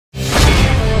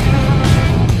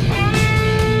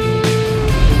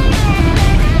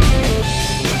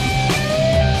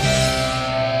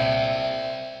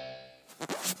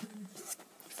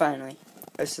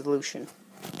a solution.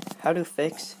 How to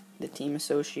fix the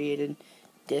team-associated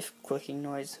diff clicking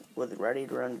noise with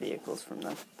ready-to-run vehicles from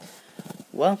them.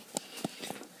 Well,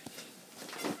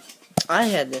 I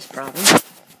had this problem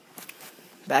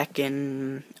back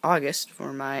in August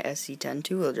for my SC10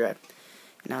 two-wheel drive.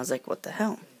 And I was like, what the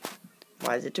hell?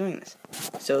 Why is it doing this?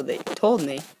 So they told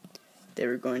me they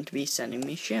were going to be sending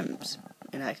me shims,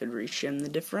 and I could re-shim the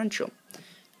differential,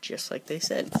 just like they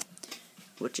said,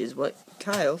 which is what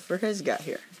Kyle for his got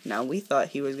here. Now, we thought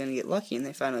he was going to get lucky and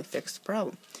they finally fixed the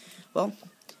problem. Well,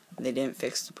 they didn't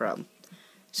fix the problem.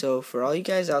 So for all you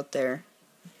guys out there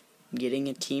getting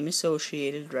a team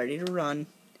associated ready to run,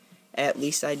 at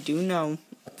least I do know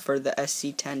for the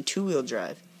SC10 two-wheel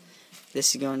drive,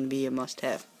 this is going to be a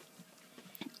must-have.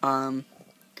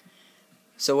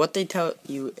 So what they tell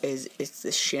you is it's the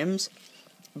shims,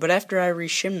 but after I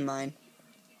re-shimmed mine,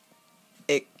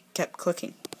 it kept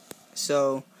clicking.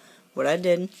 So what I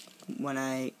did when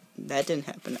that didn't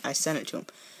happen, I sent it to him.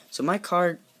 So my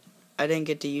car, I didn't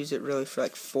get to use it really for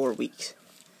like 4 weeks,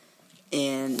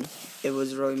 and it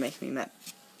was really making me mad.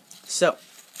 So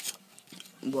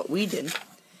what we did,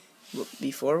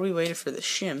 before we waited for the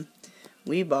shim,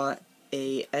 we bought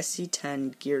a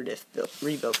SC10 gear diff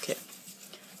rebuild kit.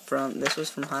 This was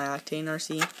from High Octane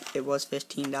RC. It was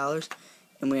 $15,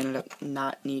 and we ended up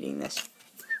not needing this.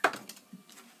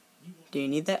 Do you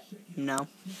need that? No.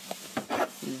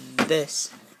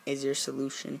 This is your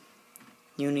solution.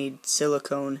 You need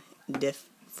silicone diff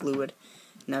fluid.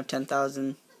 Now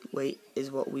 10,000 weight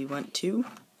is what we went to,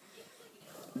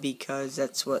 because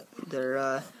that's what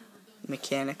their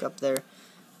mechanic up there,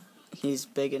 he's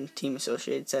big in team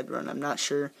associated, said run. I'm not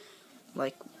sure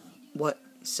like what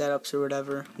setups or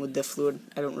whatever with the fluid.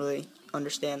 I don't really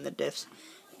understand the diffs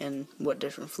and what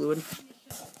different fluid,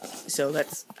 so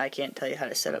I can't tell you how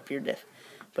to set up your diff,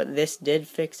 but this did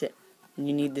fix it.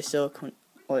 You need the silicone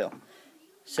oil.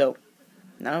 So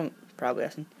now I'm probably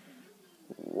asking,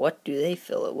 what do they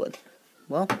fill it with?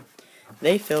 Well,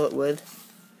 they fill it with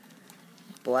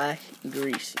black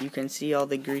grease. You can see all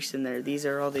the grease in there. These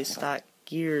are all the stock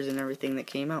gears and everything that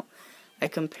came out. I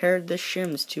compared the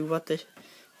shims to what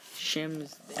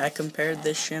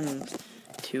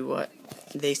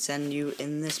they send you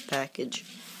in this package.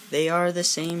 They are the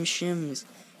same shims.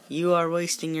 You are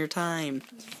wasting your time.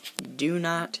 Do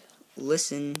not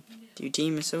listen to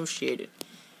Team Associated.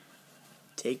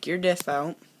 Take your diff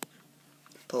out,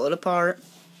 pull it apart,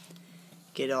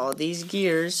 get all these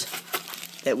gears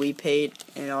that we paid,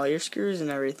 and all your screws and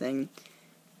everything.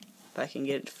 If I can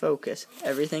get it to focus,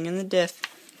 everything in the diff,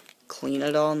 clean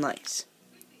it all nice.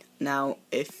 Now,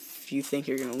 if you think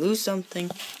you're going to lose something,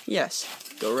 yes,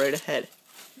 go right ahead.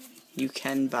 You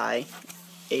can buy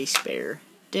a spare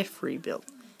diff rebuild.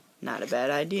 Not a bad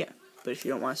idea. But if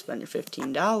you don't want to spend your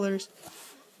 $15,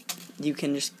 you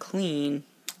can just clean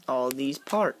all these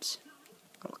parts.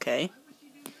 Okay?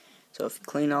 So if you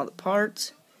clean all the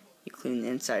parts, you clean the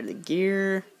inside of the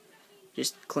gear,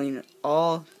 just clean it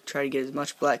all, try to get as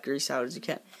much black grease out as you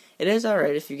can. It is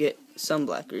alright if you get some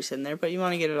black grease in there, but you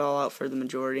want to get it all out for the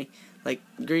majority. Like,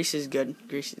 grease is good,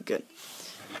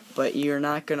 but you're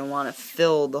not going to want to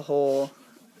fill the whole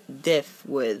diff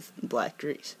with black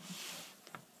grease.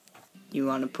 You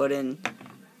want to put in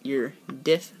your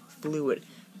diff fluid,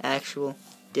 actual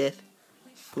diff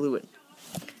fluid.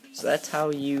 So that's how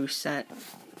you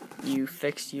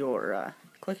fixed your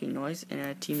clicking noise in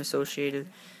a team associated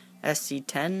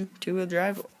SC10 two-wheel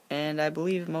drive, and I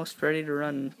believe most ready to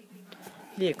run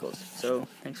vehicles. So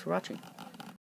thanks for watching.